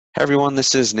Hey everyone,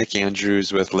 this is Nick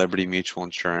Andrews with Liberty Mutual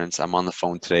Insurance. I'm on the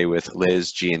phone today with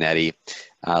Liz Gianette.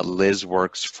 Liz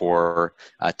works for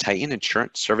Titan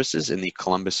Insurance Services in the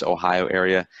Columbus, Ohio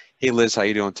area. Hey Liz, how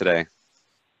you doing today?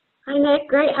 Hi Nick,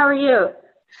 great. How are you?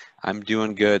 I'm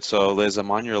doing good. So Liz,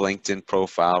 I'm on your LinkedIn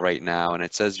profile right now, and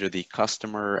it says you're the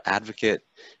Customer Advocate,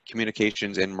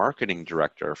 Communications and Marketing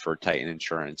Director for Titan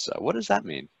Insurance. What does that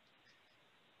mean?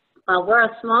 We're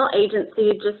a small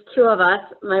agency, just two of us.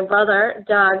 My brother,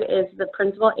 Doug, is the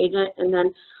principal agent, and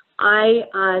then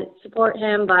I support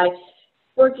him by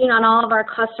working on all of our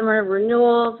customer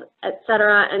renewals,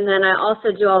 etc. And then I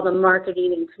also do all the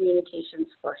marketing and communications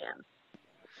for him.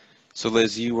 So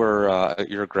Liz, you're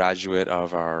a graduate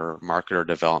of our marketer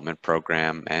development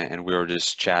program, and we were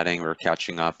just chatting, we were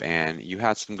catching up, and you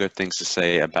had some good things to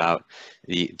say about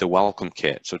the welcome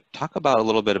kit. So talk about a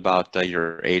little bit about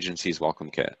your agency's welcome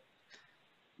kit.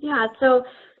 Yeah, so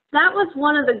that was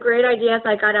one of the great ideas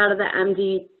I got out of the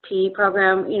MDP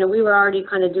program. You know, we were already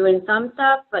kind of doing some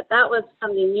stuff, but that was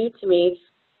something new to me.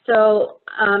 So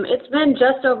it's been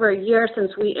just over a year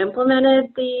since we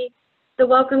implemented the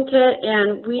welcome kit,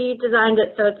 and we designed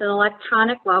it so it's an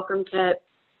electronic welcome kit.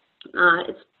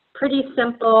 It's pretty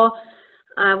simple.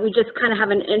 We just kind of have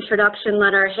an introduction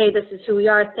letter. Hey, this is who we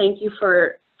are. Thank you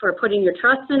for putting your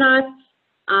trust in us.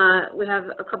 We have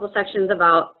a couple sections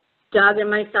about Doug and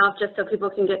myself, just so people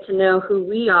can get to know who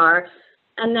we are.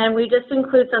 And then we just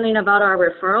include something about our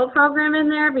referral program in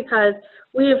there, because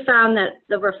we have found that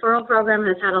the referral program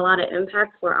has had a lot of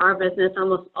impact for our business.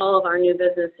 Almost all of our new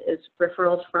business is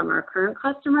referrals from our current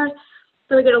customers.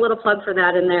 So we get a little plug for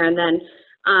that in there. And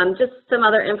then just some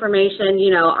other information,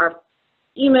 you know, our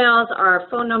emails, our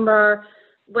phone number,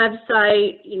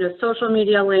 website, you know, social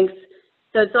media links.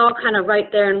 So it's all kind of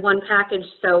right there in one package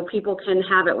so people can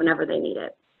have it whenever they need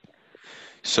it.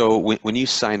 So when you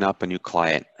sign up a new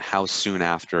client, how soon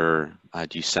after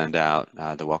do you send out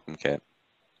the welcome kit?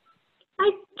 I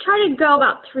try to go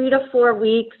about 3 to 4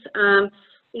 weeks,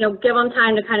 you know, give them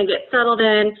time to kind of get settled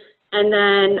in, and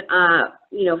then,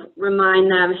 you know,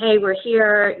 remind them, hey, we're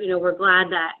here, you know, we're glad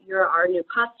that you're our new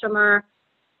customer.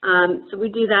 So we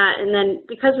do that, and then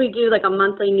because we do like a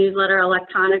monthly newsletter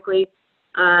electronically,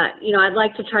 you know, I'd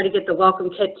like to try to get the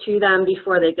welcome kit to them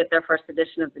before they get their first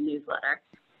edition of the newsletter.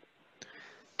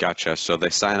 Gotcha. So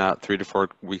they sign up 3 to 4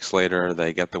 weeks later,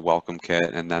 they get the welcome kit,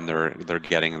 and then they're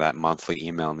getting that monthly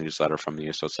email newsletter from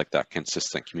you. So it's like that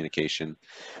consistent communication.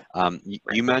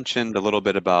 You mentioned a little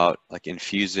bit about like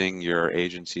infusing your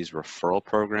agency's referral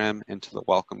program into the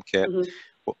welcome kit.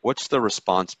 Mm-hmm. What's the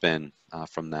response been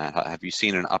from that? Have you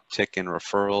seen an uptick in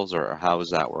referrals, or how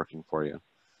is that working for you?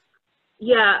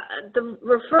 Yeah, the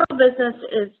referral business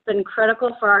has been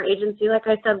critical for our agency. Like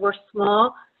I said, we're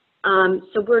small.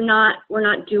 So we're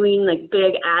not doing like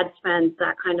big ad spends,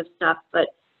 that kind of stuff, but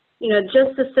you know,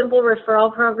 just a simple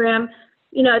referral program.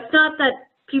 You know, it's not that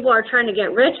people are trying to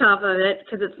get rich off of it,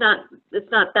 because it's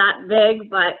not that big,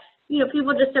 but you know,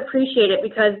 people just appreciate it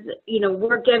because, you know,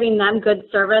 we're giving them good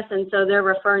service, and so they're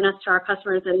referring us to our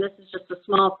customers, and this is just a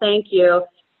small thank you,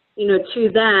 you know, to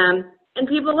them, and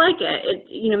people like it. It,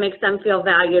 you know, makes them feel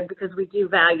valued because we do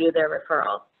value their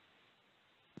referrals.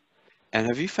 And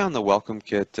have you found the welcome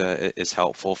kit is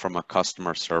helpful from a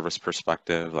customer service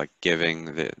perspective, like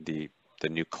giving the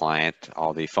new client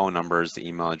all the phone numbers, the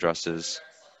email addresses?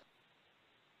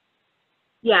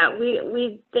 Yeah,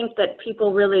 we think that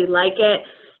people really like it.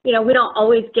 You know, we don't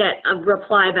always get a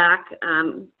reply back,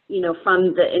 you know,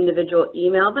 from the individual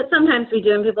email, but sometimes we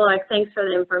do, and people are like, thanks for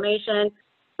the information.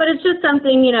 But it's just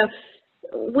something, you know,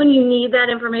 when you need that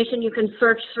information, you can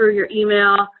search through your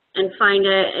email and find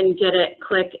it and get it,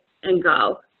 click and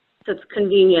go. So it's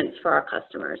convenience for our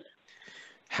customers.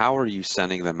 How are you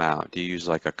sending them out? Do you use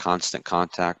like a constant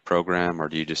contact program, or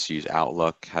do you just use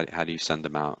Outlook? How do you send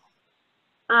them out?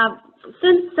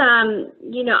 Since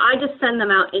you know, I just send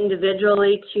them out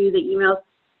individually to the emails.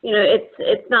 You know,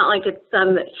 it's not like it's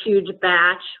some huge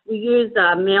batch. We use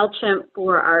MailChimp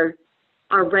for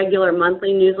our regular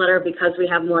monthly newsletter because we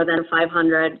have more than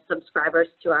 500 subscribers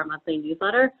to our monthly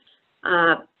newsletter.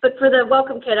 But for the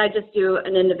welcome kit, I just do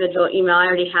an individual email. I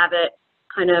already have it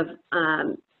kind of,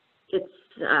 it's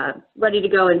ready to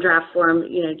go in draft form,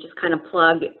 you know, just kind of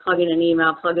plug in an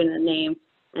email, plug in a name,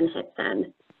 and hit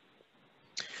send.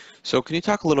 So can you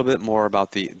talk a little bit more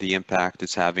about the impact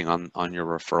it's having on your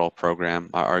referral program?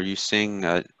 Are you seeing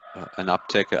an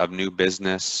uptick of new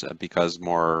business because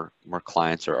more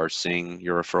clients are seeing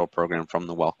your referral program from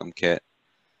the welcome kit?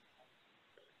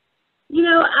 You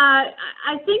know,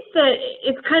 I think that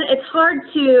it's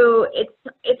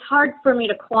hard for me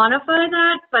to quantify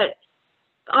that, but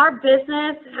our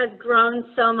business has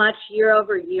grown so much year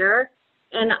over year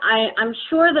And I'm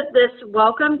sure that this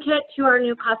welcome kit to our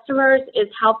new customers is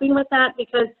helping with that,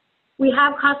 because we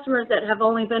have customers that have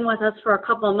only been with us for a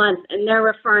couple of months and they're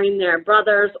referring their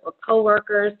brothers or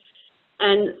coworkers.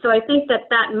 And so I think that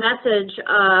that message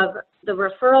of the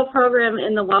referral program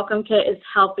in the welcome kit is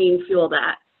helping fuel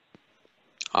that.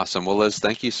 Awesome. Well, Liz,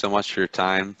 thank you so much for your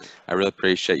time. I really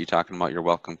appreciate you talking about your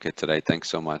welcome kit today. Thanks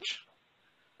so much.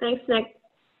 Thanks, Nick.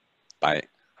 Bye.